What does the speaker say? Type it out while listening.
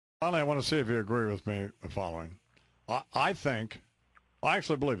Finally, I want to see if you agree with me the following. I think, I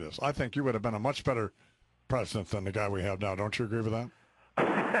actually believe this. I think you would have been a much better president than the guy we have now. Don't you agree with that?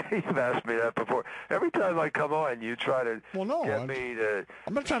 You've asked me that before. Every time I come on, you try to get me to...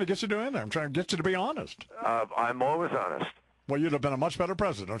 I'm not trying to get you to do anything. I'm trying to get you to be honest. I'm always honest. Well, you'd have been a much better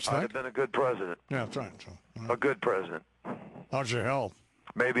president, don't you think? I'd have been a good president. Yeah, that's right. A good president. How's your health?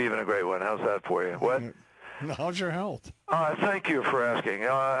 Maybe even a great one. How's that for you? What? How's your health? Thank you for asking.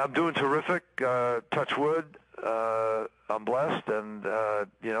 I'm doing terrific. Touch wood. I'm blessed, and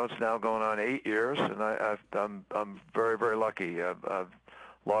it's now going on 8 years, and I'm very, very lucky. I've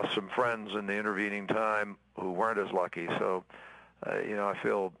lost some friends in the intervening time who weren't as lucky, so I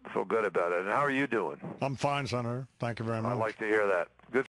feel good about it. And how are you doing? I'm fine, Senator. Thank you very much. I'd like to hear that.